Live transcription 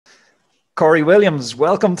Cory Williams.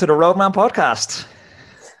 Welcome to the Roadman Podcast.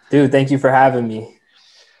 Dude, thank you for having me.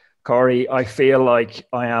 Cory, I feel like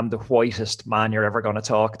I am the whitest man you're ever going to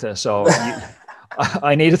talk to. So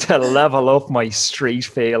I needed to level up my street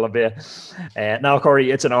feel a bit. Now, Cory,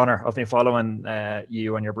 it's an honor. I've been following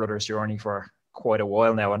you and your brother's journey for quite a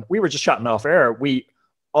while now. And we were just chatting off air. We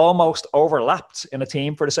almost overlapped in a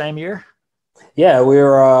team for the same year. Yeah, we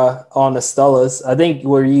were on the Stellas. I think,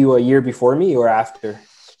 were you a year before me or after?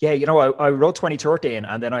 Yeah, you know, I wrote 2013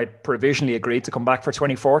 and then I provisionally agreed to come back for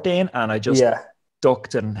 2014 and I just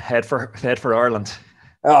ducked and head for Ireland.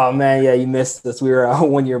 Oh, man, yeah, you missed us. We were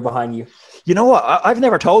 1 year behind you. You know what? I've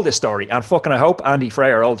never told this story and I hope Andy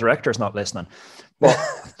Frey, our old director, is not listening. But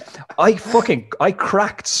I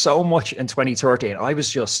cracked so much in 2013. I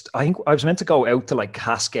think I was meant to go out to like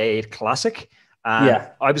Cascade Classic. And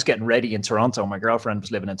I was getting ready in Toronto. My girlfriend was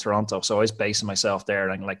living in Toronto, so I was basing myself there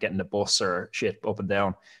and like getting the bus or shit up and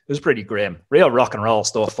down. It was pretty grim, real rock and roll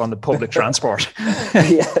stuff on the public transport.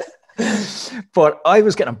 But I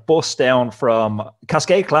was getting bussed down from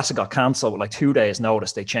Cascade Classic, got cancelled with like 2 days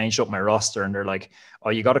notice. They changed up my roster and they're like, "Oh,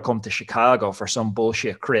 you got to come to Chicago for some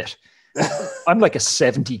bullshit crit." I'm like a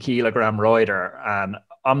 70 kilogram rider and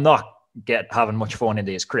I'm not having much fun in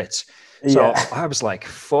these crits. So I was like,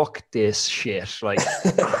 fuck this shit, like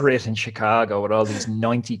crit in Chicago with all these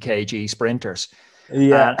 90 kg sprinters.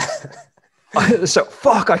 Yeah. So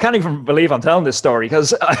fuck, I can't even believe I'm telling this story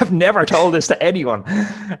because I've never told this to anyone.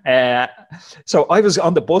 So I was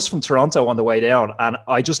on the bus from Toronto on the way down and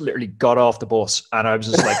I just literally got off the bus and I was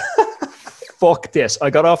just like, fuck this.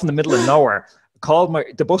 I got off in the middle of nowhere, called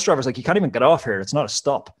the bus driver's like, you can't even get off here. It's not a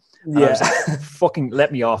stop. And I was like, fucking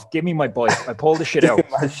let me off. Give me my bike. I pulled the shit out.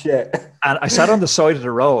 My shit. And I sat on the side of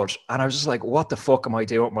the road and I was just like, what the fuck am I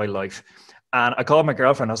doing with my life? And I called my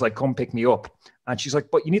girlfriend. I was like, come pick me up. And she's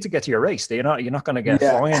like, but you need to get to your race. You're not going to get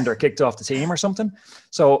fined or kicked off the team or something.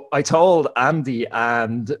 So I told Andy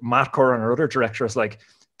and Matt Curran, our other director, I was like,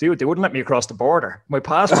 dude, they wouldn't let me across the border. My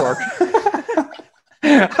passport...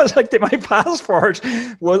 I was like, my passport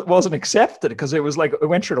wasn't accepted because it was like it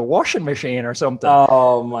went through the washing machine or something.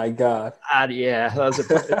 Oh my god! And yeah,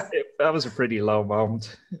 that was a pretty low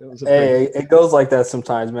moment. It goes like that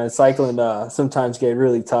sometimes, man. Cycling sometimes get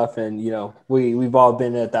really tough, and you know we've all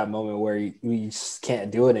been at that moment where we just can't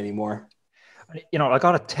do it anymore. You know, I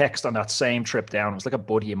got a text on that same trip down. It was like a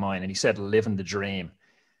buddy of mine, and he said, "Living the dream."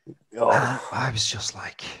 Oh. I was just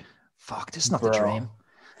like, "Fuck, this is not the dream,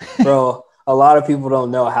 bro." A lot of people don't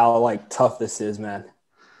know how like tough this is, man.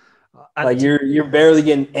 Like you're barely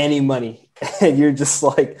getting any money, and you're just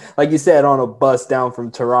like you said, on a bus down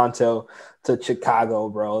from Toronto to Chicago,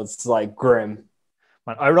 bro. It's like grim.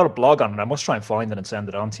 Man, I wrote a blog on it. I must try and find it and send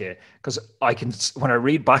it on to you because when I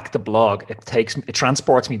read back the blog, it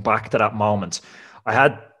transports me back to that moment. I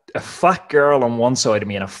had a fat girl on one side of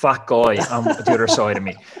me and a fat guy on the other side of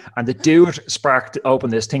me. And the dude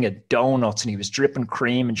opened this thing of donuts and he was dripping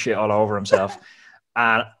cream and shit all over himself.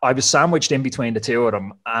 And I was sandwiched in between the two of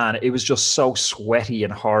them and it was just so sweaty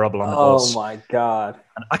and horrible on the bus. Oh my God.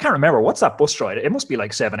 And I can't remember. What's that bus ride? It must be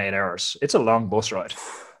like 7-8 hours. It's a long bus ride.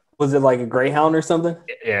 Was it like a Greyhound or something?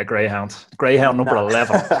 Yeah, Greyhound number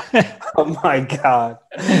 11. Oh my God.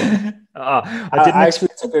 I actually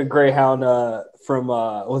took a Greyhound from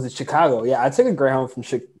was it Chicago? Yeah, I took a Greyhound from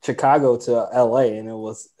Chicago to LA, and it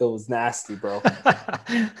was nasty, bro.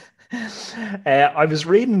 I was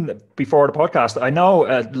reading before the podcast. I know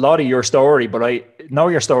a lot of your story, but I know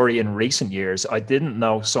your story in recent years. I didn't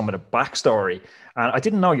know some of the backstory, and I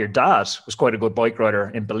didn't know your dad was quite a good bike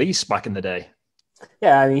rider in Belize back in the day.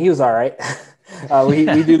 Yeah, I mean he was all right. We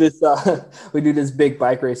do this big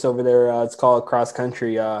bike race over there. It's called cross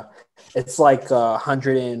country. It's like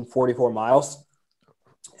 144 miles.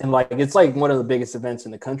 And like it's like one of the biggest events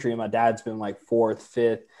in the country. And my dad's been like 4th,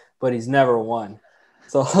 5th, but he's never won.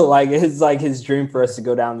 So like it's like his dream for us to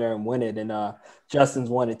go down there and win it. And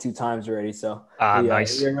Justin's won it 2 times already. So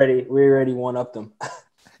nice. We already one upped him.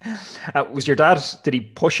 Was your dad? Did he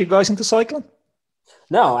push you guys into cycling?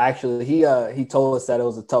 No, actually, he told us that it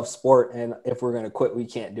was a tough sport, and if we're gonna quit, we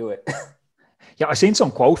can't do it. Yeah, I seen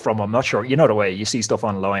some quote from him. I'm not sure. You know the way you see stuff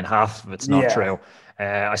online, half of it's not true.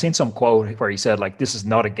 I seen some quote where he said, like, this is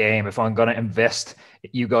not a game. If I'm going to invest,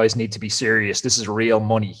 you guys need to be serious. This is real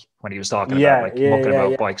money, when he was talking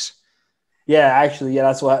about bikes. Yeah, actually,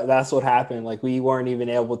 that's what happened. Like, we weren't even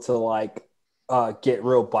able to, like, get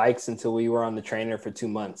real bikes until we were on the trainer for 2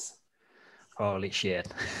 months. Holy shit.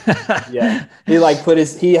 Yeah.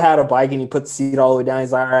 He had a bike and he put the seat all the way down.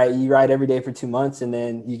 He's like, all right, you ride every day for 2 months and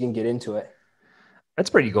then you can get into it. That's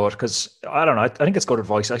pretty good because, I don't know, I think it's good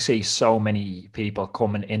advice. I see so many people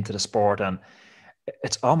coming into the sport and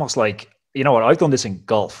it's almost like you know what? I've done this in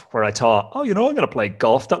golf where I thought, oh, I'm going to play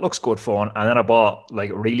golf. That looks good fun. And then I bought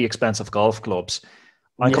like really expensive golf clubs.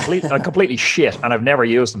 I'm completely shit, and I've never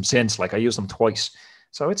used them since. Like I used them twice.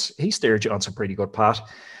 So he steered you on some pretty good path.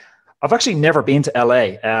 I've actually never been to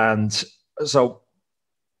LA, and so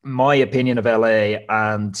my opinion of LA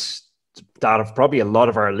and that of probably a lot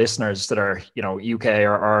of our listeners that are, UK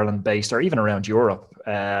or Ireland based or even around Europe,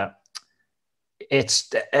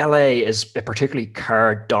 it's LA is a particularly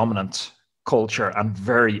car dominant culture and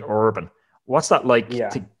very urban. What's that like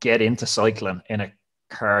to get into cycling in a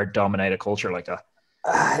car dominated culture like that?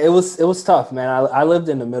 It was tough, man. I lived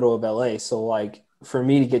in the middle of LA, so like for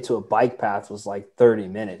me to get to a bike path was like 30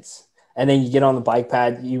 minutes. And then you get on the bike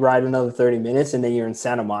path, you ride another 30 minutes, and then you're in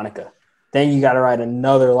Santa Monica. Then you got to ride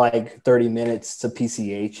another like 30 minutes to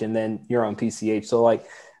PCH, and then you're on PCH. So like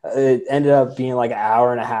it ended up being like an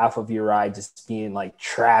hour and a half of your ride just being like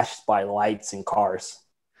trashed by lights and cars.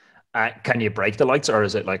 Can you break the lights, or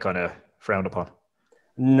is it like kind of frowned upon?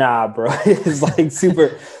 Nah, bro. It's like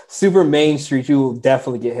super, super main street. You will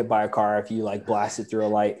definitely get hit by a car if you like blast it through a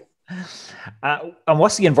light. And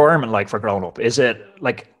what's the environment like for growing up? Is it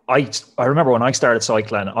like, I remember when I started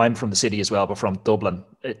cycling, I'm from the city as well, but from Dublin.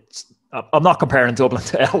 I'm not comparing Dublin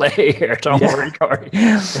to LA here, don't worry, Cory.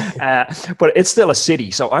 But it's still a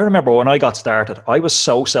city. So I remember when I got started, I was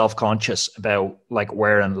so self-conscious about like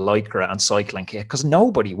wearing Lycra and cycling kit because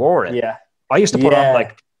nobody wore it. Yeah. I used to put on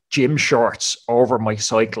like gym shorts over my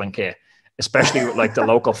cycling kit, especially with like the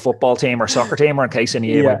local football team or soccer team, or in case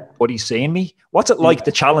any of my buddies seeing me. What's it like,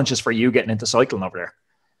 the challenges for you getting into cycling over there?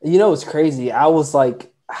 It's crazy. I was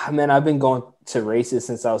like, man, I've been going to races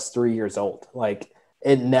since I was 3 years old. Like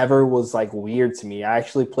it never was like weird to me. I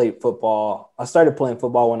actually played football. I started playing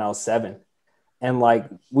football when I was 7. And like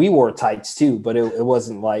we wore tights too, but it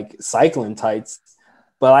wasn't like cycling tights.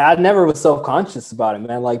 But I never was self-conscious about it,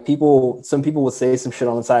 man. Like some people would say some shit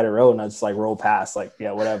on the side of the road and I just like roll past, like,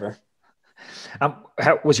 yeah, whatever.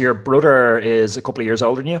 How was your brother is a couple of years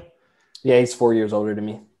older than you? Yeah, he's 4 years older than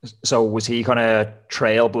me. So was he kind of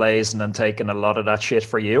trailblazing and taking a lot of that shit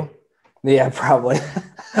for you? Yeah, probably.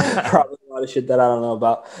 Probably a lot of shit that I don't know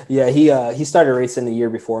about. Yeah, he started racing a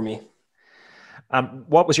year before me.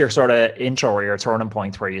 What was your sort of intro or your turning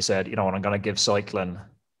point where you said, you know what, I'm going to give cycling,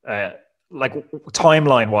 like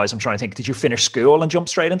timeline wise, I'm trying to think, did you finish school and jump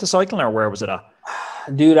straight into cycling, or where was it at?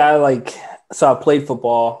 Dude, I played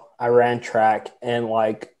football, I ran track, and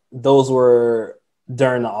like those were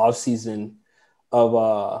during the off season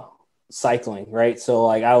of cycling, right? So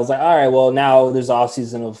like I was like, all right, well now there's off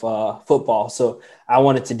season of football, so I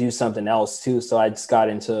wanted to do something else too. So I just got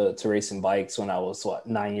into racing bikes when I was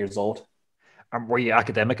 9 years old. Were you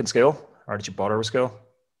academic in school, or did you bother with school?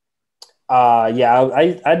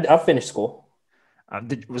 Yeah, I finished school.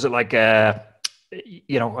 Was it like I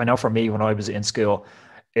know for me when I was in school,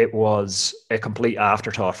 it was a complete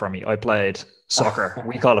afterthought for me. I played soccer.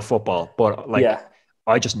 We call it football, but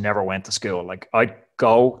I just never went to school. Like I'd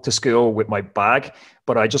go to school with my bag,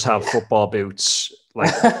 but I just have football boots,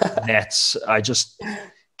 like nets. I just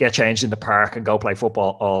get changed in the park and go play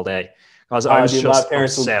football all day. Because I was just my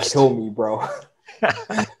parents obsessed. Would kill me, bro.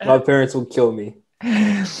 My parents would kill me.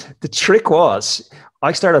 The trick was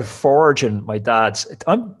I started forging my dad's.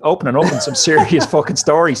 I'm opening up in some serious fucking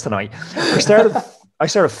stories tonight. I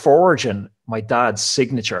started forging my dad's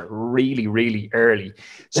signature really, really early.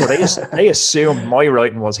 So they assumed my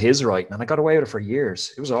writing was his writing, and I got away with it for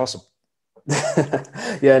years. It was awesome.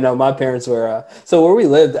 Yeah, no, my parents were so where we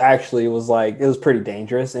lived actually was like it was pretty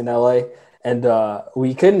dangerous in LA. And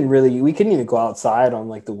we couldn't even go outside on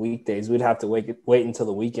like the weekdays. We'd have to wait until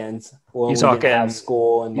the weekends when we didn't have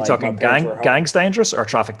school. And you talking gangs dangerous or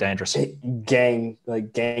traffic dangerous? Gang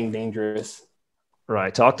dangerous.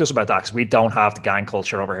 Right. Talk to us about that, because we don't have the gang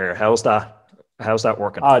culture over here. How's that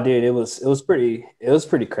working? Oh, dude, it was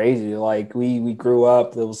pretty crazy. Like we grew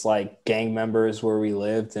up, there was like gang members where we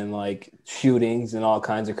lived and like shootings and all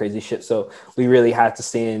kinds of crazy shit. So we really had to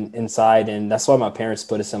stay inside, and that's why my parents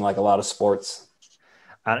put us in like a lot of sports.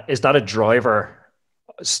 And is that a driver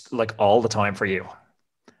like all the time for you?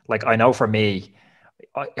 Like I know for me,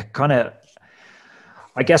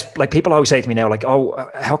 I guess like people always say to me now, like, oh,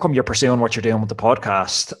 how come you're pursuing what you're doing with the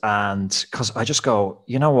podcast? And because I just go,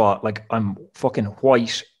 you know what? Like I'm fucking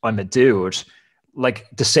white. I'm a dude. Like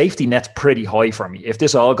the safety net's pretty high for me. If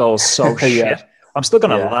this all goes so shit, I'm still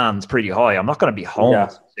going to land pretty high. I'm not going to be home in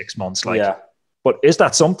 6 months. But is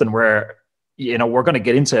that something where, we're going to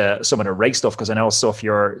get into some of the race stuff, because I know it's stuff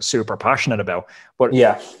you're super passionate about, but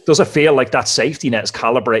does it feel like that safety net is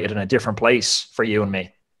calibrated in a different place for you and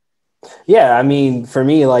me? Yeah, I mean, for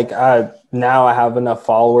me, like now I have enough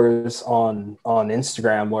followers on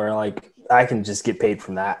Instagram where like I can just get paid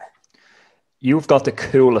from that. You've got the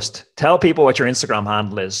coolest. Tell people what your Instagram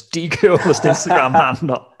handle is. The coolest Instagram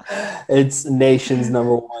handle. It's Nation's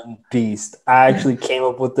 #1 beast. I actually came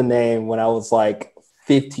up with the name when I was like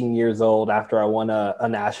 15 years old after I won a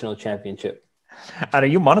national championship. And are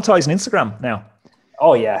you monetizing Instagram now?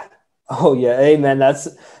 Oh yeah. Hey man, that's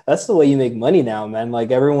the way you make money now, man.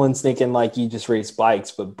 Like everyone's thinking like you just race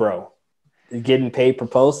bikes, but bro, getting paid per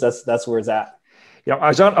post, that's where it's at. You know, I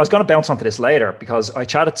was going to bounce onto this later because I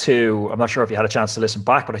chatted to, I'm not sure if you had a chance to listen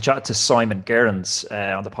back, but I chatted to Simon Gerrans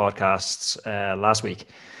on the podcasts last week.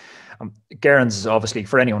 Gerrans is obviously,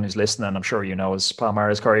 for anyone who's listening, I'm sure you know, is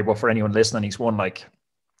Palmares Cory, but for anyone listening, he's won like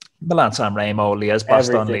Milan San Remo,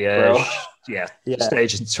 Liège-Bastogne Liège, yeah,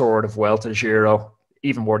 stages in Tour de Vuelta, Giro,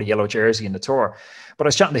 even wore the yellow jersey in the Tour. But I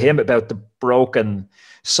was chatting to him about the broken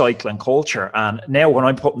cycling culture. And now when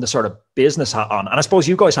I'm putting the sort of business hat on, and I suppose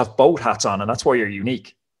you guys have both hats on, and that's why you're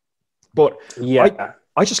unique. But yeah,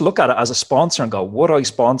 I just look at it as a sponsor and go, would I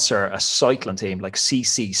sponsor a cycling team like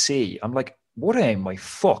CCC? I'm like, would I? My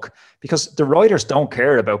fuck? Because the riders don't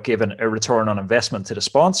care about giving a return on investment to the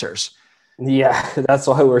sponsors. Yeah, that's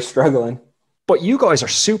why we're struggling. But you guys are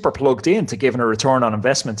super plugged in to giving a return on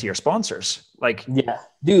investment to your sponsors. Like, yeah,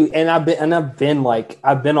 dude. And I've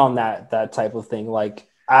been on that type of thing. Like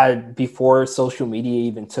before social media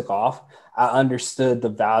even took off, I understood the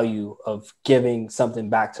value of giving something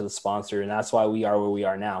back to the sponsor. And that's why we are where we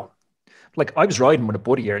are now. Like I was riding with a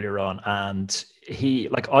buddy earlier on and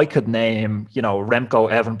I could name, Remco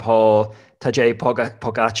Evenepoel, Tadej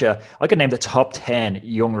Pogacar. I could name the top 10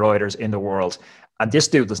 young riders in the world. And this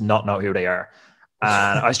dude does not know who they are.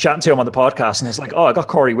 And I was chatting to him on the podcast and he's like, oh, I got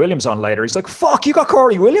Cory Williams on later. He's like, fuck, you got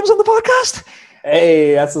Cory Williams on the podcast?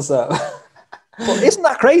 Hey, that's what's up. But isn't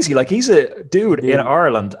that crazy? Like he's a dude in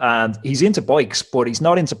Ireland and he's into bikes, but he's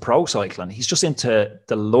not into pro cycling. He's just into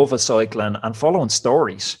the love of cycling and following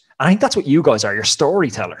stories. I think that's what you guys are. You're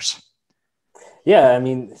storytellers. Yeah, I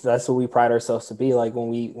mean, that's what we pride ourselves to be. Like when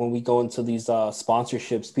we go into these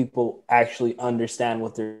sponsorships, people actually understand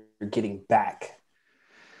what they're getting back.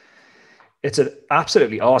 It's an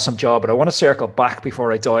absolutely awesome job, but I want to circle back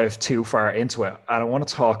before I dive too far into it. And I want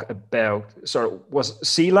to talk about, was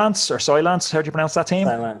Silence or Silence? How do you pronounce that team?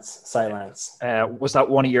 Silence. Was that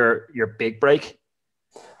one of your big break?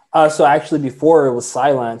 So actually before it was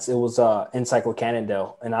Silence, it was Encyclo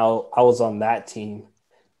Cannondale, and I was on that team.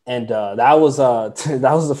 And that was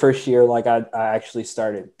the first year like I actually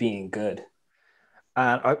started being good.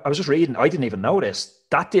 And I was just reading, I didn't even notice,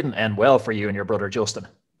 that didn't end well for you and your brother Justin.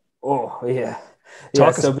 Oh, yeah.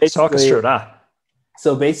 Talk us through that.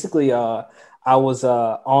 So basically, I was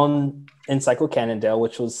on Encyclo Cannondale,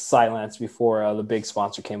 which was Silence before the big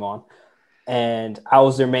sponsor came on. And I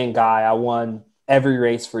was their main guy. I won every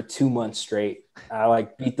race for 2 months straight. I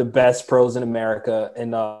beat the best pros in America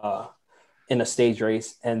in a stage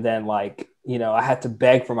race. And then I had to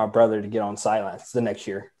beg for my brother to get on Silence the next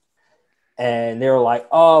year. And they were like,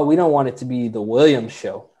 oh, we don't want it to be the Williams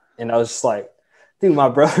show. And I was just like, dude, my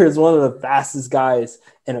brother is one of the fastest guys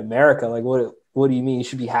in America. Like, what do you mean? You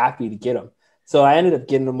should be happy to get him. So I ended up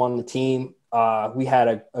getting him on the team. We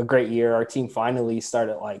had a great year. Our team finally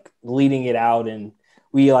started leading it out, and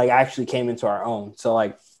we actually came into our own. So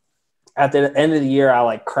at the end of the year,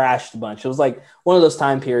 I crashed a bunch. It was one of those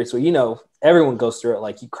time periods where, everyone goes through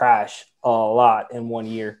it. You crash a lot in 1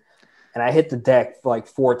 year. And I hit the deck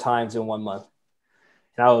 4 times in 1 month.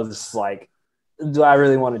 And I was just like, do I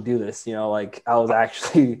really want to do this? I was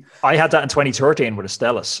actually... I had that in 2013 with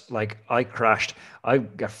Stellis. I crashed. I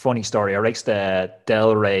got a funny story. I raced the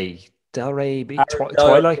Delray Beach?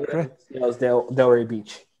 Twilight? Yeah, it was Delray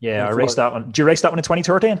Beach. Yeah, I raced that one. Did you race that one in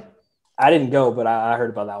 2013? I didn't go, but I heard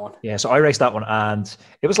about that one. Yeah, so I raced that one, and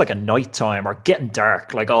it was a nighttime or getting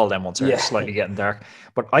dark. All them ones are slightly getting dark.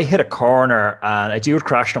 But I hit a corner, and a dude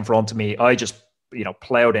crashed in front of me. I just,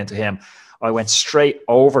 plowed into him. I went straight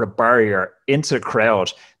over the barrier into the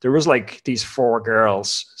crowd. There was these 4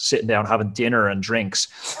 girls sitting down having dinner and drinks.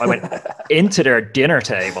 I went into their dinner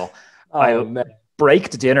table. Break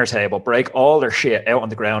the dinner table, break all their shit out on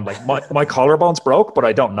the ground. My collarbone's broke, but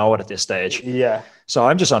I don't know it at this stage. Yeah. So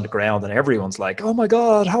I'm just on the ground and everyone's like, oh my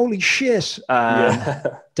God, holy shit. And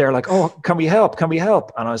they're like, oh, can we help? Can we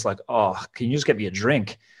help? And I was like, oh, can you just get me a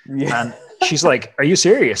drink? Yeah. And she's like, are you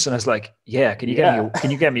serious? And I was like, yeah, can you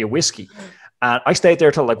get me a whiskey? And I stayed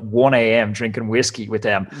there till 1 a.m. drinking whiskey with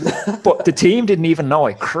them. But the team didn't even know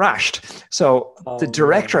I crashed. So the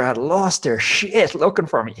director had lost their shit looking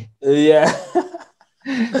for me. Yeah.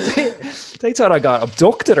 They thought I got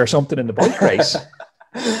abducted or something in the bike race.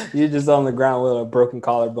 You're just on the ground with a broken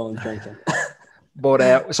collarbone drinking.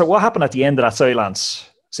 But so what happened at the end of that Silence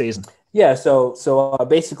season? Yeah, so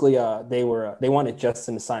basically, they wanted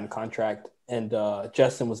Justin to sign a contract, and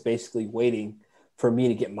Justin was basically waiting for me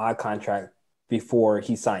to get my contract before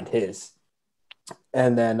he signed his.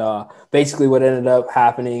 And then basically, what ended up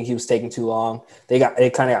happening, he was taking too long. They kind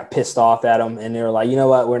of got pissed off at him, and they were like, you know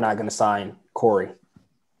what, we're not going to sign Cory.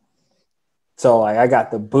 So like, I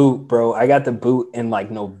got the boot, bro. I got the boot in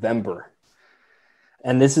like November,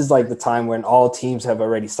 and this is like the time when all teams have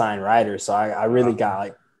already signed riders. So I really got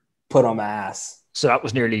like put on my ass. So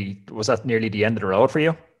was that nearly the end of the road for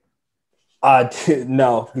you? Dude,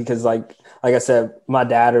 no, because like I said, my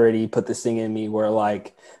dad already put this thing in me where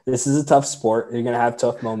like, this is a tough sport. You're going to have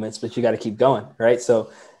tough moments, but you got to keep going. Right.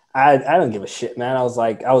 So I don't give a shit, man. I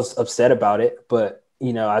was upset about it, but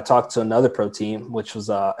you know, I talked to another pro team, which was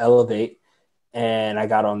Elevate, and I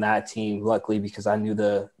got on that team luckily because I knew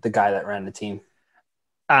the guy that ran the team.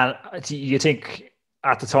 And do you think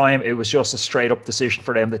at the time it was just a straight up decision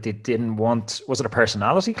for them that they didn't want, was it a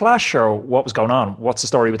personality clash or what was going on? What's the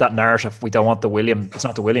story with that narrative? We don't want it's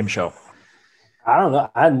not the Williams show. I don't know.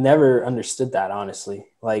 I never understood that, honestly.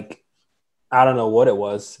 Like, I don't know what it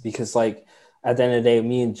was because like at the end of the day,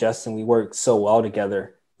 me and Justin, we work so well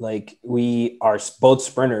together. Like we are both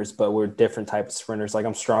sprinters, but we're different type of sprinters. Like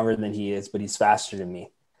I'm stronger than he is, but he's faster than me.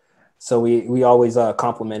 So we always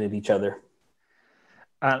complimented each other.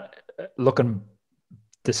 And looking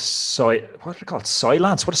what do they call it?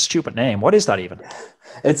 Silence? What a stupid name. What is that even?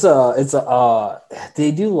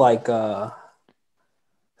 They do like,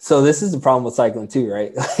 so this is the problem with cycling too,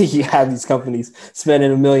 right? You have these companies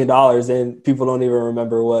spending $1 million and people don't even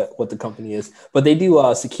remember what the company is, but they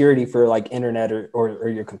do security for like internet or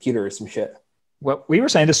your computer or some shit. Well, we were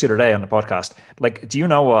saying this the other day on the podcast. Like, do you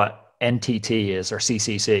know what NTT is or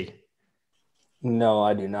CCC? No,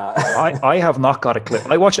 I do not. I have not got a clip.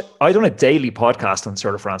 I done a daily podcast on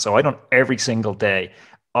Tour de France, so I done every single day.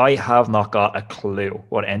 I have not got a clue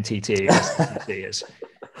what NTT or CCC is.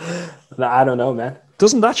 No, I don't know, man.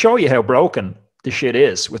 Doesn't that show you how broken the shit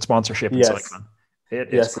is with sponsorship and cycling?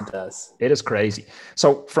 Yes, it does. It is crazy.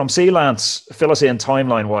 So from Sealance, fill us in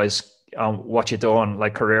timeline-wise on what you've done,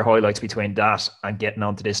 like career highlights between that and getting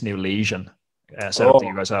onto this new Legion setup that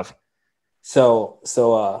you guys have. So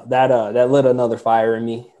that lit another fire in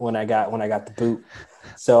me when I got the boot.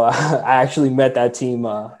 So I actually met that team.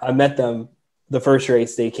 I met them the first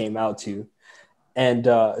race they came out to, and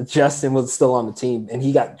Justin was still on the team, and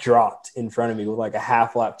he got dropped in front of me with like a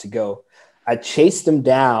half lap to go. I chased him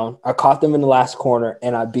down. I caught them in the last corner,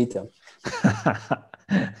 and I beat them.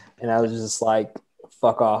 And I was just like,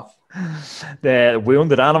 "Fuck off." The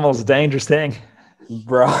wounded animal is a dangerous thing.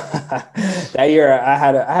 Bro, that year I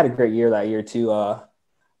had a great year that year too.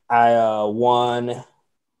 I won.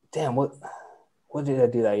 Damn, what did I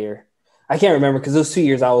do that year? I can't remember because those 2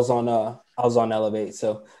 years I was on Elevate,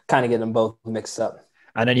 so kind of get them both mixed up.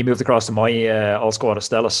 And then you moved across to my all squad of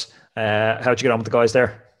Stellas. How'd you get on with the guys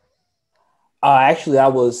there? Actually,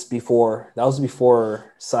 that was before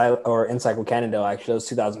Encyclo Canada. Actually, that was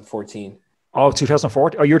 2014. Oh,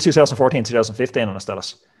 2014. Oh, you were 2014, 2015 on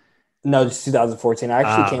Stellas. No, just 2014. I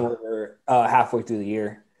actually came over halfway through the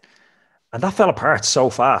year. And that fell apart so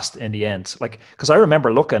fast in the end. Like, because I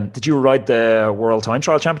remember looking, did you ride the World Time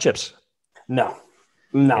Trial Championships? No,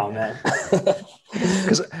 man.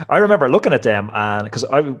 Because I remember looking at them, and because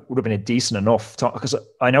I would have been a decent enough, because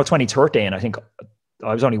I know 2013, I think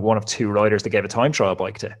I was only one of two riders that gave a time trial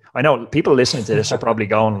bike to. I know people listening to this are probably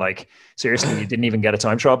going like, seriously, you didn't even get a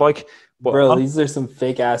time trial bike? But bro, these are some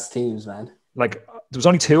fake ass teams, man. Like, there was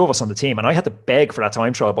only two of us on the team, and I had to beg for that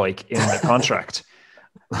time trial bike in the contract.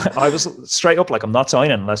 I was straight up like, I'm not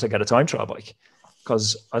signing unless I get a time trial bike,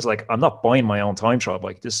 because I was like, I'm not buying my own time trial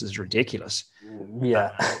bike. This is ridiculous.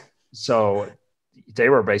 Yeah. So they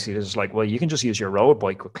were basically just like, well, you can just use your road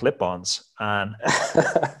bike with clip-ons. And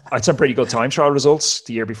I had some pretty good time trial results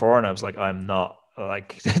the year before, and I was like, I'm not,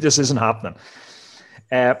 like, this isn't happening.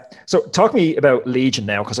 So talk to me about Legion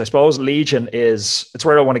now, because I suppose Legion it's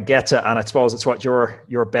where I want to get to, and I suppose it's what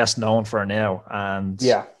you're best known for now. And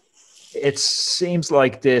yeah, it seems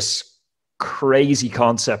like this crazy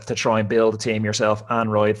concept to try and build a team yourself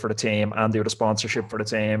and ride for the team and do the sponsorship for the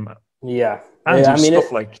team. Yeah. And do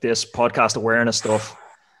stuff like this podcast awareness stuff.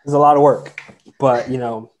 There's a lot of work, but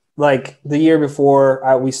like the year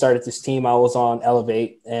before we started this team, I was on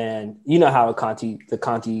Elevate, and you know how the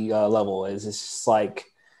Conti level is. It's just like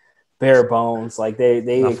bare bones. Like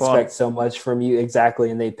they expect so much from you,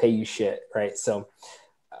 exactly, and they pay you shit, right? So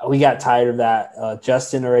we got tired of that.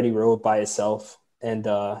 Justin already rode by himself, and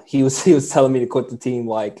he was telling me to quit the team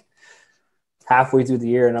like halfway through the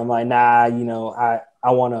year, and I'm like, nah,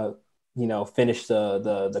 I want to finish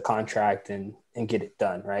the contract and and get it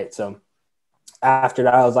done, right? So after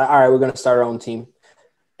that, I was like, all right, we're going to start our own team.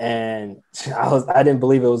 And I didn't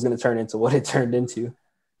believe it was going to turn into what it turned into.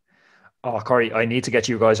 Oh, Cory, I need to get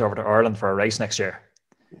you guys over to Ireland for a race next year.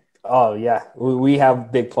 Oh, yeah. We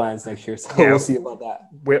have big plans next year, so we'll see about that.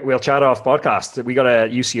 We'll chat off podcast. We got a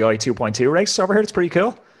UCI 2.2 race over here. It's pretty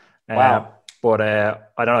cool. Wow. But I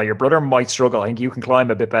don't know. Your brother might struggle. I think you can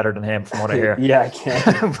climb a bit better than him, from what I hear. Yeah, I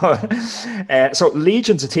can. So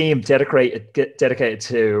Legion's a team dedicated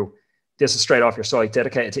to, this is straight off your site,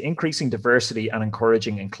 dedicated to increasing diversity and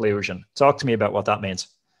encouraging inclusion. Talk to me about what that means.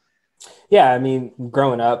 Yeah, I mean,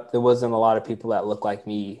 growing up, there wasn't a lot of people that looked like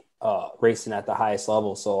me racing at the highest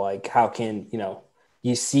level. So like, how can,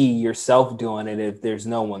 you see yourself doing it if there's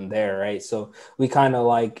no one there, right? So we kind of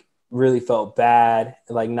like really felt bad,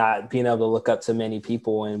 like not being able to look up to many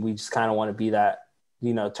people. And we just kind of want to be that,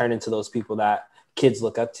 turn into those people that kids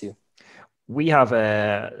look up to. We have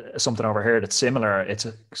something over here that's similar.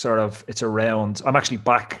 It's around, I'm actually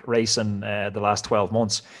back racing the last 12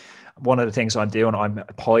 months. One of the things I'm doing, I'm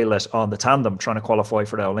a pilot on the tandem, trying to qualify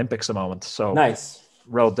for the Olympics at the moment. So nice.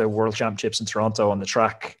 Rode the World Championships in Toronto on the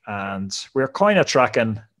track, and we're kind of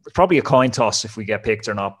tracking, probably a coin toss if we get picked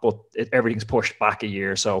or not, but everything's pushed back a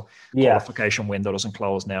year. So qualification window doesn't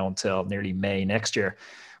close now until nearly May next year.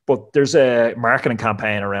 But there's a marketing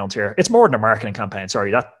campaign around here. It's more than a marketing campaign.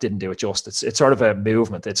 Sorry, that didn't do it justice. It's sort of a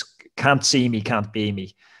movement. It's can't see me, can't be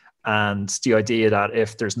me. And the idea that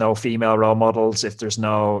if there's no female role models, if there's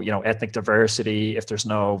no, ethnic diversity, if there's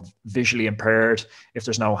no visually impaired, if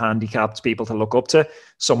there's no handicapped people to look up to,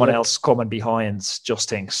 someone else coming behind just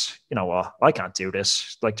thinks, you know what, I can't do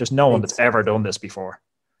this. Like there's no one that's ever done this before.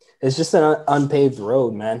 It's just an unpaved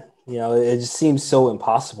road, man. It just seems so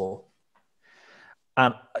impossible.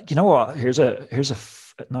 And you know what? Here's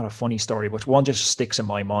not a funny story, but one just sticks in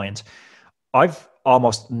my mind. I've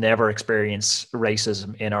almost never experienced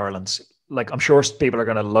racism in Ireland. Like I'm sure people are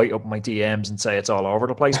going to light up my DMs and say it's all over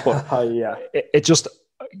the place, but it just,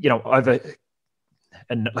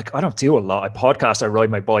 and like I don't do a lot. I podcast, I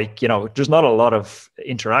ride my bike. There's not a lot of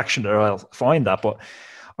interaction that I'll find that. But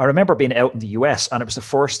I remember being out in the US, and it was the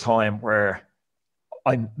first time where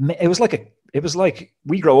it was like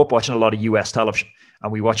we grow up watching a lot of US television,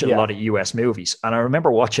 and we watch a lot of US movies. And I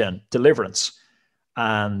remember watching Deliverance,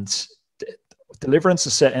 and Deliverance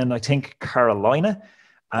is set in, I think, Carolina.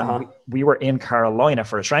 And we were in Carolina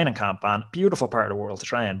for a training camp, and beautiful part of the world to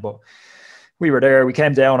train. But we were there, we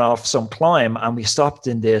came down off some climb, and we stopped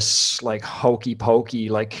in this like hokey pokey,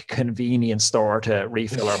 like convenience store to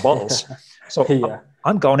refill our bottles. So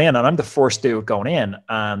I'm going in, and I'm the first dude going in.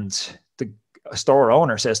 And the store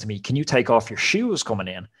owner says to me, "Can you take off your shoes coming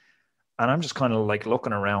in?" And I'm just kind of like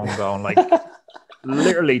looking around going like,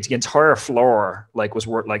 literally the entire floor like was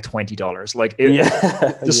worth like $20. Like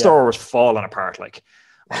the store was falling apart. Like,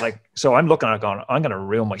 so I'm looking at it going, I'm going to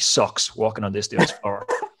ruin my socks walking on this dude's floor.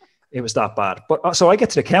 It was that bad. But so I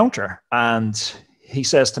get to the counter, and he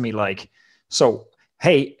says to me like, "So,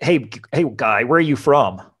 hey guy, where are you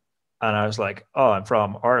from?" And I was like, "Oh, I'm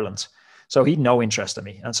from Ireland." So he had no interest in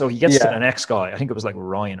me. And so he gets to the next guy. I think it was like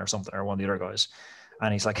Ryan or something, or one of the other guys.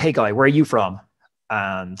 And he's like, "Hey guy, where are you from?"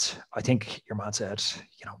 And I think your man said,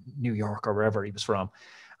 New York or wherever he was from.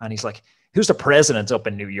 And he's like, "Who's the president up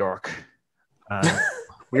in New York?" And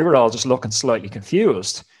we were all just looking slightly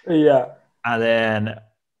confused. Yeah. And then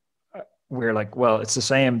we're like, "Well, it's the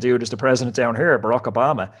same dude as the president down here, Barack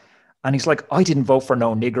Obama." And he's like, "I didn't vote for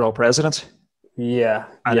no Negro president." Yeah.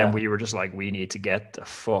 And then we were just like, we need to get the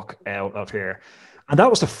fuck out of here. And that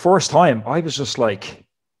was the first time I was just like,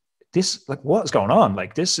 this, like, what's going on?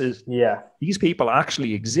 Like, this is, these people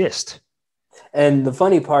actually exist. And the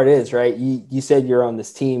funny part is, right, you said you're on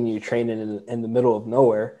this team, you're training in the middle of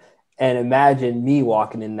nowhere. And imagine me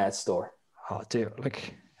walking in that store. Oh, dude,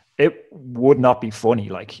 like, it would not be funny.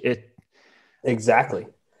 Like, it. Exactly.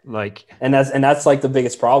 Like, and that's like the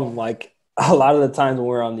biggest problem. Like, a lot of the times when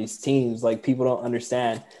we're on these teams, like, people don't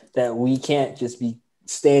understand that we can't just be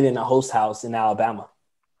staying in a host house in Alabama.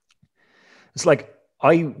 It's like,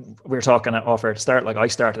 we were talking off air to start, like I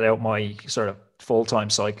started out my sort of full-time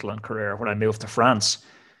cycling career when I moved to France.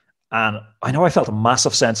 And I know I felt a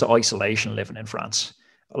massive sense of isolation living in France.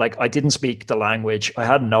 Like I didn't speak the language. I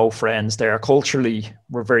had no friends there. Culturally,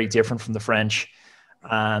 we're very different from the French.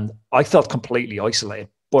 And I felt completely isolated.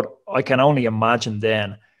 But I can only imagine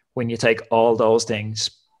then when you take all those things,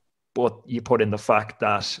 but you put in the fact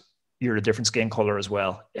that you're a different skin color as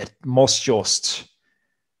well, it must just...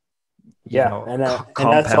 That's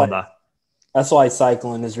why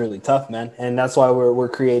cycling is really tough, man. And that's why we're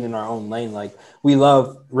creating our own lane. Like we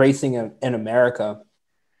love racing in America.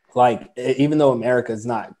 Like even though America is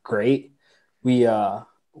not great, we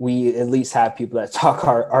at least have people that talk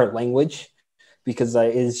our language, because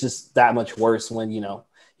it's just that much worse when, you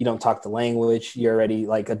don't talk the language. You're already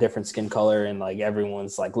like a different skin color, and like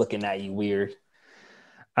everyone's like looking at you weird.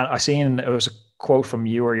 And I seen it was a quote from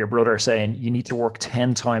you or your brother saying you need to work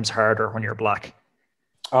 10 times harder when you're black.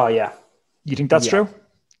 Oh yeah. You think that's true?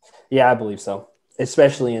 Yeah, I believe so,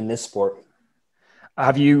 especially in this sport.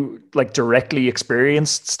 Have you like directly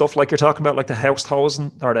experienced stuff like you're talking about, like the host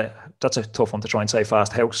housing, or that's a tough one to try and say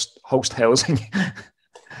fast, host housing?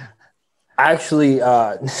 Actually,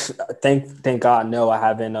 thank God, no, I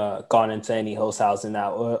haven't gone into any host housing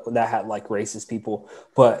that had like racist people.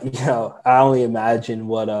 But I only imagine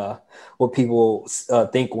what people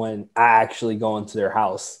think when I actually go into their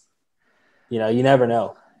house. You never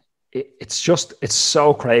know. It's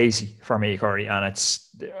so crazy for me, Cory, and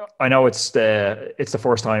I know it's the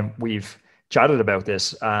first time we've chatted about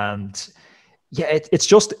this, and yeah, it's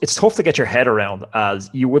tough to get your head around, as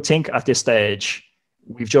you would think at this stage.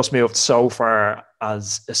 We've just moved so far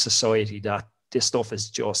as a society that this stuff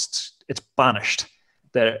is it's banished,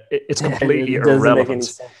 that it's completely it doesn't irrelevant. make any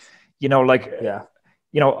sense.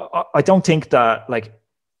 I don't think that,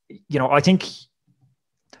 I think,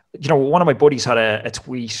 one of my buddies had a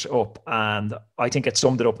tweet up, and I think it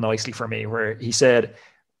summed it up nicely for me, where he said,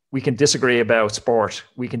 we can disagree about sport,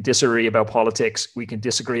 we can disagree about politics, we can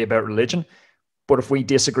disagree about religion, but if we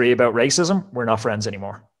disagree about racism, we're not friends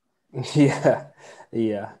anymore.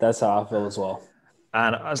 Yeah, that's how I feel as well.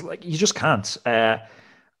 And I was like, you just can't. I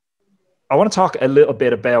want to talk a little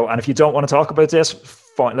bit about, and if you don't want to talk about this,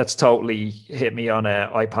 fine, let's totally hit me on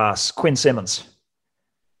I pass. Quinn Simmons.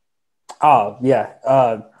 Oh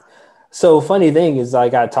yeah. So funny thing is,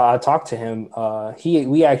 like I talked to him.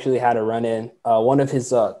 We actually had a run in. One of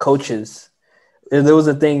his coaches. There was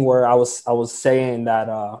a thing where I was saying that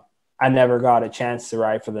I never got a chance to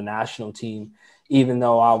ride for the national team, even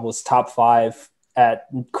though I was top 5 at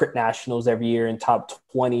crit nationals every year and top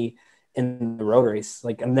 20 in the road race.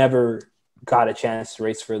 Like I never got a chance to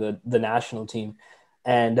race for the national team.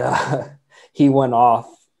 And he went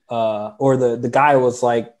off, or the guy was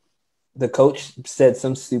like, the coach said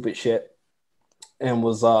some stupid shit, and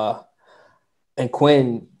and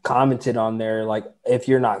Quinn commented on there, like, if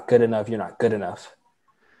you're not good enough, you're not good enough.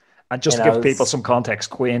 And just to give people some context,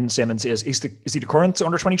 Quinn Simmons is he the current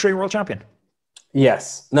under 23 world champion?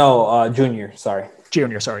 Yes. No, junior, sorry.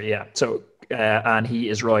 Junior, sorry, yeah. So, and he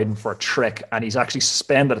is riding for Trek, and he's actually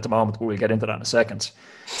suspended at the moment, but we'll get into that in a second.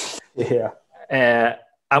 Yeah. And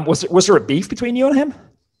was there a beef between you and him?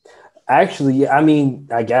 Actually, I mean,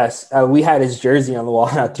 I guess. We had his jersey on the wall,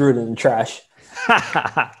 and I threw it in the trash.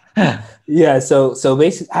 Yeah, so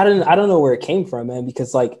basically, I don't know where it came from, man,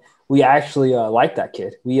 because like we actually liked that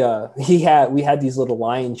kid. We had these little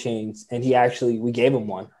lion chains, and we gave him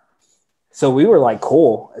one. So we were like,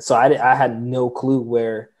 cool. So I had no clue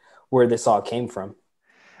where this all came from.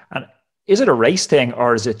 And is it a race thing,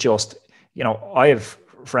 or is it just, I have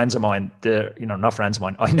friends of mine, not friends of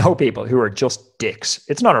mine, I know people who are just dicks.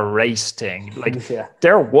 It's not a race thing. Like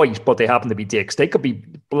They're white, but they happen to be dicks. They could be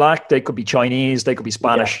black, they could be Chinese, they could be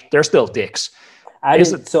Spanish. Yeah. They're still dicks.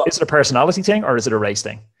 Is it a personality thing, or is it a race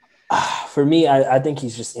thing? For me, I think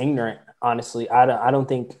he's just ignorant. Honestly, I don't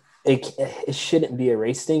think it shouldn't be a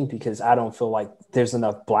race thing, because I don't feel like there's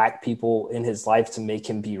enough black people in his life to make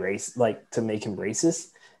him be to make him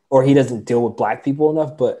racist, or he doesn't deal with black people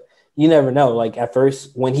enough. But you never know. Like at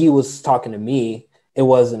first, when he was talking to me, it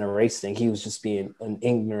wasn't a race thing. He was just being an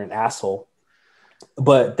ignorant asshole.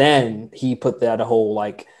 But then he put that whole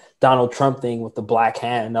like Donald Trump thing with the black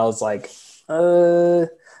hand. I was like,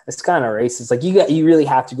 it's kind of racist. Like you really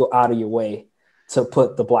have to go out of your way to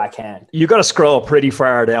put the black hand. You got to scroll pretty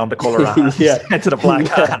far down the color hand to the black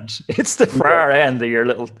hand. It's the far end of your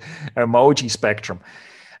little emoji spectrum.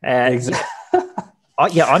 Exactly.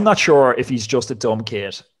 I'm not sure if he's just a dumb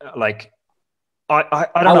kid. Like, I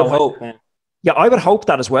don't know. Hope, man. Yeah, I would hope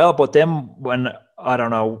that as well. But then when, I don't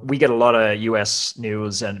know, we get a lot of US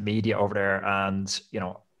news and media over there, and,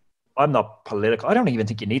 I'm not political. I don't even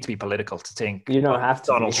think you need to be political to think you don't have to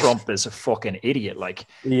Donald Trump is a fucking idiot. Like,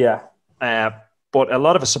 yeah. But a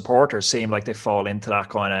lot of his supporters seem like they fall into that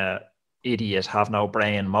kind of idiot, have no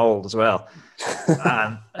brain mold as well.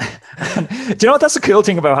 And do you know what? That's the cool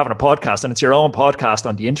thing about having a podcast, and it's your own podcast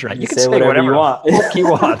on the internet. You can say whatever you want. You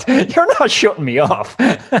want. You're not shutting me off.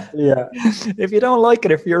 Yeah. If you don't like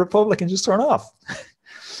it, if you're Republican, just turn off.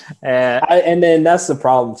 And then that's the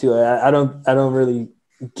problem too. I don't really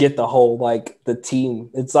get the whole like the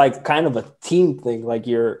team. It's like kind of a team thing. Like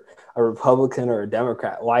you're a Republican or a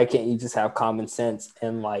Democrat. Why can't you just have common sense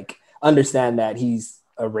and like understand that he's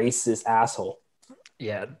a racist asshole?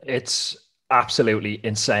 Yeah, absolutely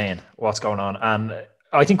insane what's going on. And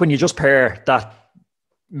I think when you just pair that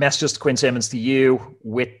messages to Quinn Simmons to you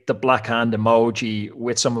with the black hand emoji,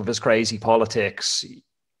 with some of his crazy politics,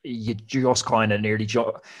 you just kind of nearly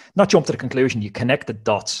not jump to the conclusion, you connect the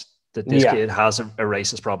dots that this kid has a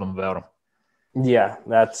racist problem about him. Yeah,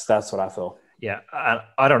 that's what I feel. Yeah, and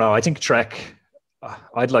I don't know. I think Trek,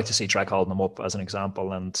 I'd like to see Trek holding him up as an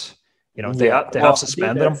example, and they have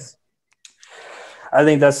suspended him. I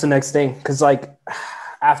think that's the next thing, because like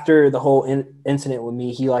after the whole incident with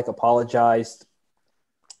me, he like apologized,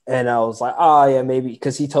 and I was like, oh yeah, maybe,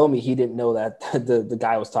 because he told me he didn't know that the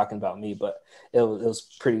guy was talking about me, but it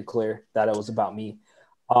was pretty clear that it was about me.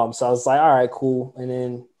 So I was like, all right, cool, and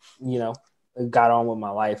then got on with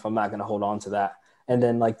my life. I'm not gonna hold on to that. And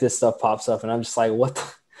then like this stuff pops up, and I'm just like,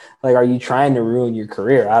 what? Like, are you trying to ruin your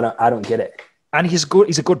career? I don't get it. And he's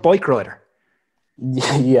a good bike rider.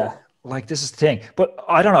 Yeah. Like, this is the thing. But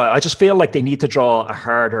I don't know. I just feel like they need to draw a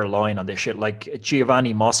harder line on this shit. Like,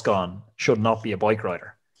 Giovanni Moscon should not be a bike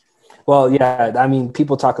rider. Well, yeah. I mean,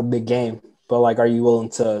 people talk a big game, but like, are you willing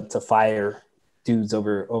to fire dudes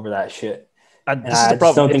over that shit? And this is the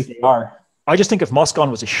problem. I don't think they are. I just think if Moscon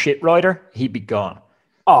was a shit rider, he'd be gone.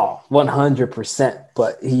 Oh, 100%.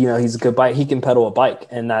 But he's a good bike. He can pedal a bike,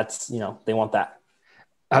 and that's they want that.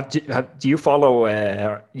 Do you follow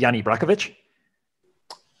Yanni Brakovic?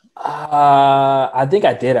 I think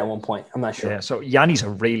I did at one point. I'm not sure. Yeah, so Yanni's a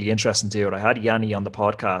really interesting dude. I had Yanni on the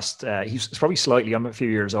podcast. He's probably I'm a few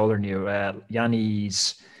years older than you.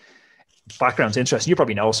 Yanni's background's interesting. You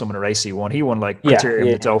probably know some of the races he won. He won like Criterium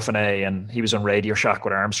de Dauphiné, and he was on Radio Shack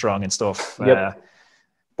with Armstrong and stuff. Yep.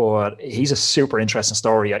 But he's a super interesting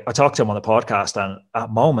story. I talked to him on the podcast, and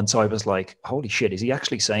at moments I was like, holy shit, is he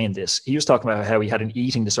actually saying this? He was talking about how he had an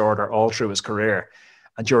eating disorder all through his career.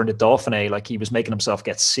 And during the Dauphiné, like, he was making himself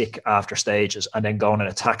get sick after stages and then going and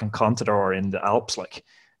attacking Contador in the Alps, like,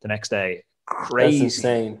 the next day. Crazy. That's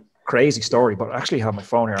insane. Crazy story. But I actually have my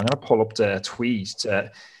phone here. I'm going to pull up the tweet.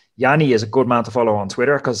 Yanni is a good man to follow on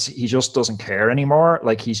Twitter because he just doesn't care anymore.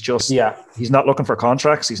 Like, he's not looking for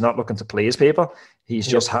contracts. He's not looking to please people. He's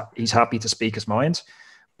just he's happy to speak his mind.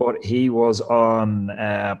 But he was on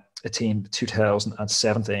a team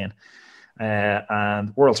 2017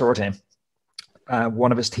 and World Tour team.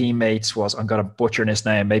 One of his teammates was, I'm going to butcher this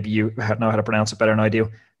name, maybe you know how to pronounce it better than I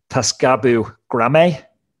do, Tasgabu Grame. Is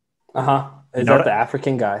that the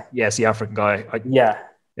African guy? Yes, the African guy.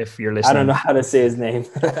 If you're listening, I don't know how to say his name.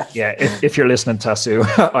 Yeah, if you're listening, Tasu,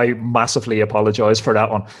 I massively apologize for that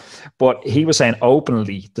one. But he was saying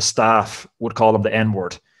openly the staff would call him the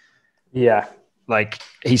N-word. Yeah. Like,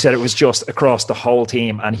 he said it was just across the whole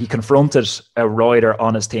team, and he confronted a rider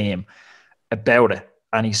on his team about it.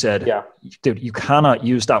 And he said, dude, you cannot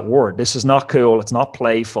use that word. This is not cool. It's not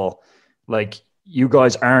playful. Like, you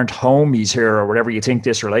guys aren't homies here or whatever you think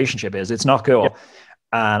this relationship is. It's not cool. Yeah.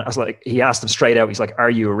 And I was like, he asked him straight out, he's like, are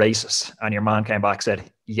you a racist? And your man came back and said,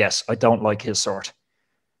 yes, I don't like his sort.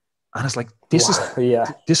 And it's like, this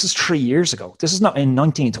is 3 years ago. This is not in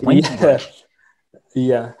 1920.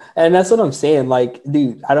 Yeah. And that's what I'm saying. Like,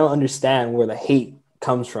 dude, I don't understand where the hate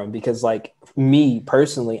comes from, because like, me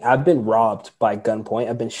personally, I've been robbed by gunpoint.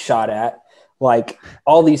 I've been shot at, like,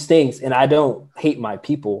 all these things. And I don't hate my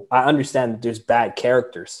people. I understand that there's bad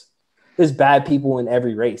characters. There's bad people in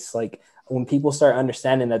every race. Like, when people start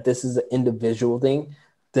understanding that this is an individual thing,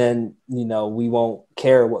 then, we won't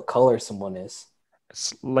care what color someone is.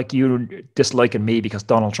 It's like you disliking me because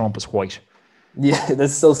Donald Trump is white. Yeah,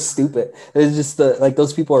 that's so stupid. It's just like,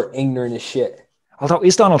 those people are ignorant as shit. Although,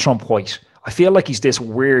 is Donald Trump white? I feel like he's this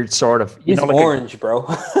weird sort of... He's like orange, bro.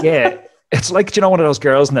 Yeah. It's like, one of those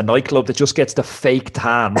girls in the nightclub that just gets the fake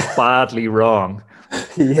tan badly wrong.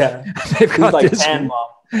 Yeah. They've got like this... tan mom.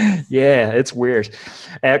 Yeah, it's weird.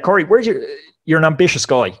 Cory, you're an ambitious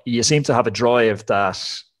guy. You seem to have a drive that,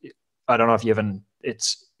 I don't know if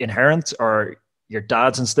it's inherent or your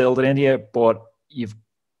dad's instilled it in you, but you've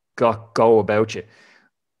got go about you.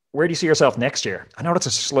 Where do you see yourself next year? I know that's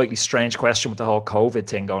a slightly strange question with the whole COVID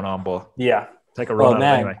thing going on, but take a run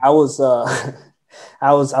at it anyway. I was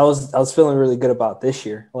feeling really good about this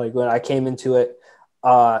year. Like, when I came into it,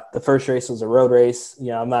 the first race was a road race.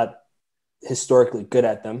 I'm not historically good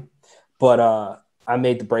at them, but I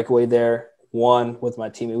made the breakaway there. Won with my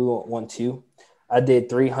teammate. We won 1-2. I did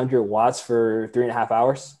 300 watts for 3.5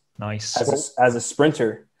 hours. Nice. As a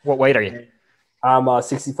sprinter. What weight are you? I'm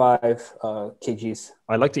 65 kgs.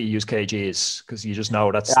 I like that you use kgs because you just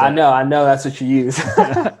know that's. I know that's what you use.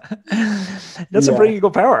 That's a pretty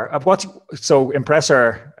good power. So impress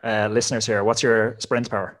our listeners here. What's your sprint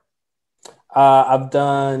power? I've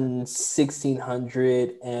done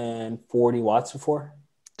 1,640 watts before.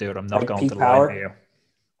 Dude, I'm not like going peak to lie to power. you.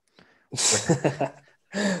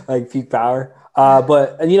 Like peak power.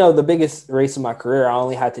 But the biggest race of my career, I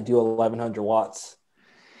only had to do 1100 watts.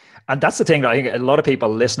 And that's the thing that I think a lot of people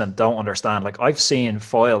listening don't understand. Like I've seen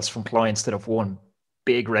files from clients that have won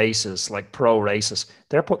big races, like pro races.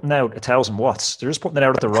 They're putting out 1,000 watts. They're just putting it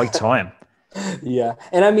out at the right time. Yeah.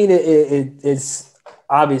 And I mean, it's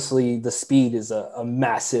obviously the speed is a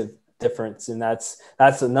massive difference. And that's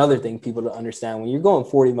another thing people don't understand. When you're going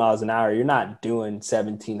 40 miles an hour, you're not doing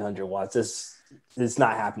 1,700 watts. It's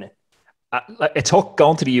not happening. It took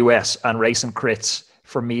going to the US and racing crits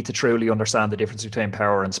for me to truly understand the difference between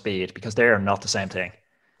power and speed, because they are not the same thing.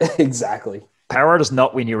 Exactly. Power does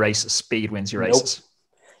not win you races. Speed wins you races.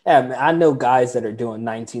 Yeah, man, I know guys that are doing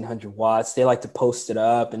 1,900 watts. They like to post it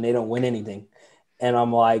up and they don't win anything. And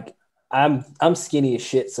I'm like, I'm skinny as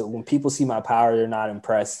shit. So when people see my power, they're not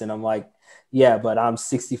impressed. And I'm like, yeah, but I'm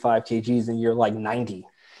 65 kgs and you're like 90.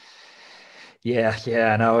 Yeah,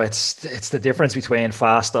 I know. It's the difference between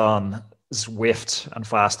fast on Zwift and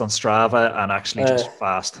fast on Strava and actually just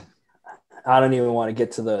fast. I don't even want to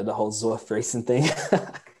get to the whole Zwift racing thing.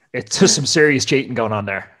 It's just some serious cheating going on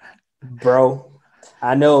there. Bro,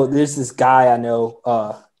 I know there's this guy I know.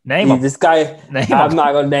 Name him. This guy, I'm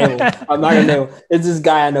not going to name him. It's this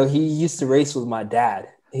guy I know. He used to race with my dad.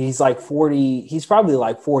 He's like 40. He's probably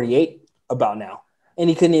like 48 about now. And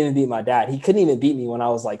he couldn't even beat my dad. He couldn't even beat me when I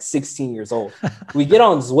was like 16 years old. We get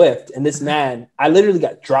on Zwift, and this man, I literally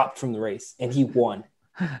got dropped from the race, and he won.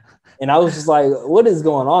 And I was just like, what is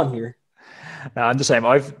going on here? No, I'm the same.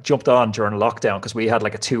 I've jumped on during lockdown because we had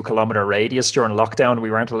like a 2-kilometer radius during lockdown. We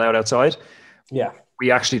weren't allowed outside. Yeah. We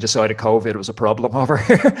actually decided COVID was a problem over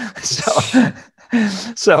here. So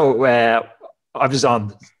I was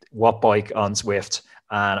on Watt Bike on Zwift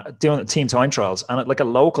and doing team time trials, and like a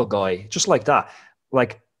local guy, just like that,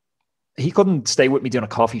 like he couldn't stay with me doing a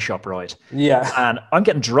coffee shop ride. Yeah. And I'm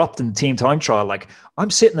getting dropped in the team time trial. Like I'm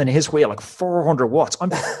sitting in his wheel, like 400 watts. I'm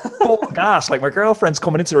full gas. Like my girlfriend's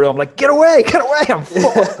coming into the room, like, get away. I'm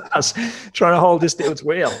full gas trying to hold this dude's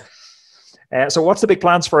wheel. So what's the big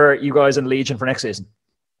plans for you guys in Legion for next season?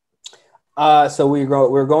 So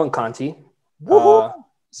we're going Conti.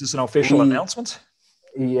 Is this an official announcement?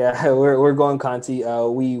 Yeah, we're going Conti.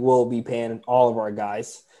 We will be paying all of our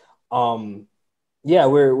guys. Yeah,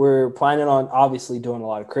 we're planning on obviously doing a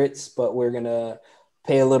lot of crits, but we're gonna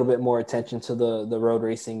pay a little bit more attention to the road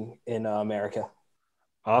racing in America.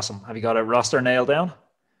 Awesome. Have you got a roster nailed down?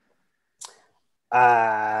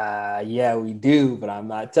 Yeah, we do, but I'm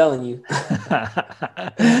not telling you.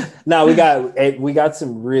 No, we got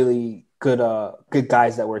some really good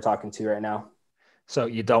guys that we're talking to right now. So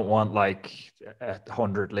you don't want like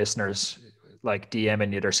 100 listeners like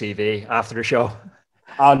DMing you their CV after the show?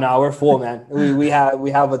 Oh no, we're full, man. We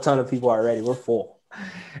have a ton of people already. We're full.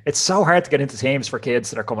 It's so hard to get into teams for kids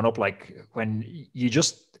that are coming up. Like when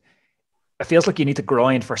it feels like you need to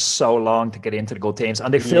grind for so long to get into the good teams,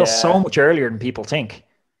 and they feel so much earlier than people think.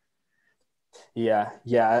 Yeah.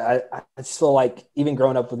 I just feel like even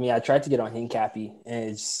growing up with me, I tried to get on Hincappy,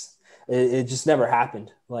 and it just never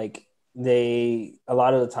happened. Like a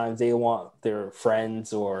lot of the times they want their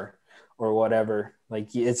friends or whatever.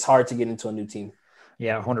 Like it's hard to get into a new team.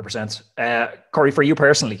 Yeah, 100%. Cory, for you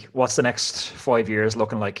personally, what's the next 5 years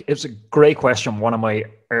looking like? It was a great question. One of my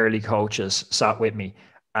early coaches sat with me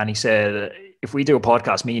and he said, if we do a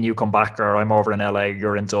podcast, me and you come back, or I'm over in LA,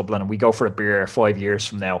 you're in Dublin, and we go for a beer 5 years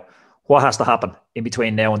from now, what has to happen in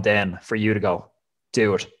between now and then for you to go,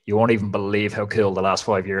 do it? You won't even believe how cool the last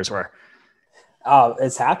 5 years were. Oh,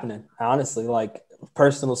 it's happening. Honestly, like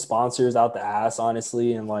personal sponsors out the ass,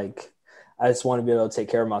 honestly. And like, I just want to be able to take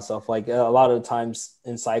care of myself. Like a lot of the times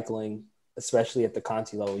in cycling, especially at the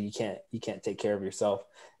Conti level, you can't take care of yourself.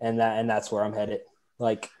 And that's where I'm headed.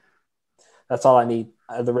 Like that's all I need.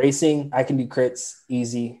 The racing, I can do crits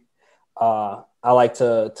easy. I like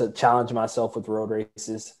to challenge myself with road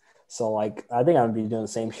races. So like, I think I'm gonna be doing the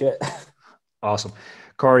same shit. Awesome.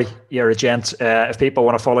 Cory, you're a gent. If people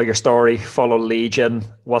want to follow your story, follow Legion,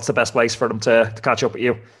 what's the best place for them to catch up with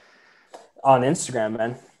you? On Instagram,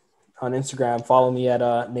 man. On Instagram, follow me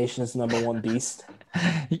at Nation's #1 Beast.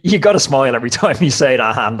 You got to smile every time you say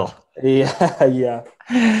that handle. Yeah.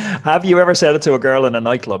 Have you ever said it to a girl in a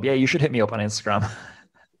nightclub? Yeah, you should hit me up on Instagram.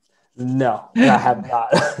 No, I have not.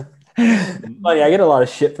 Funny, I get a lot of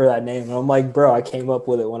shit for that name. And I'm like, bro, I came up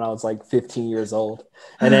with it when I was like 15 years old.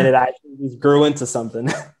 And then it actually just grew into something.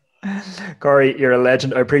 Cory, you're a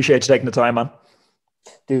legend. I appreciate you taking the time, man.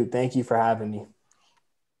 Dude, thank you for having me.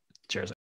 Cheers.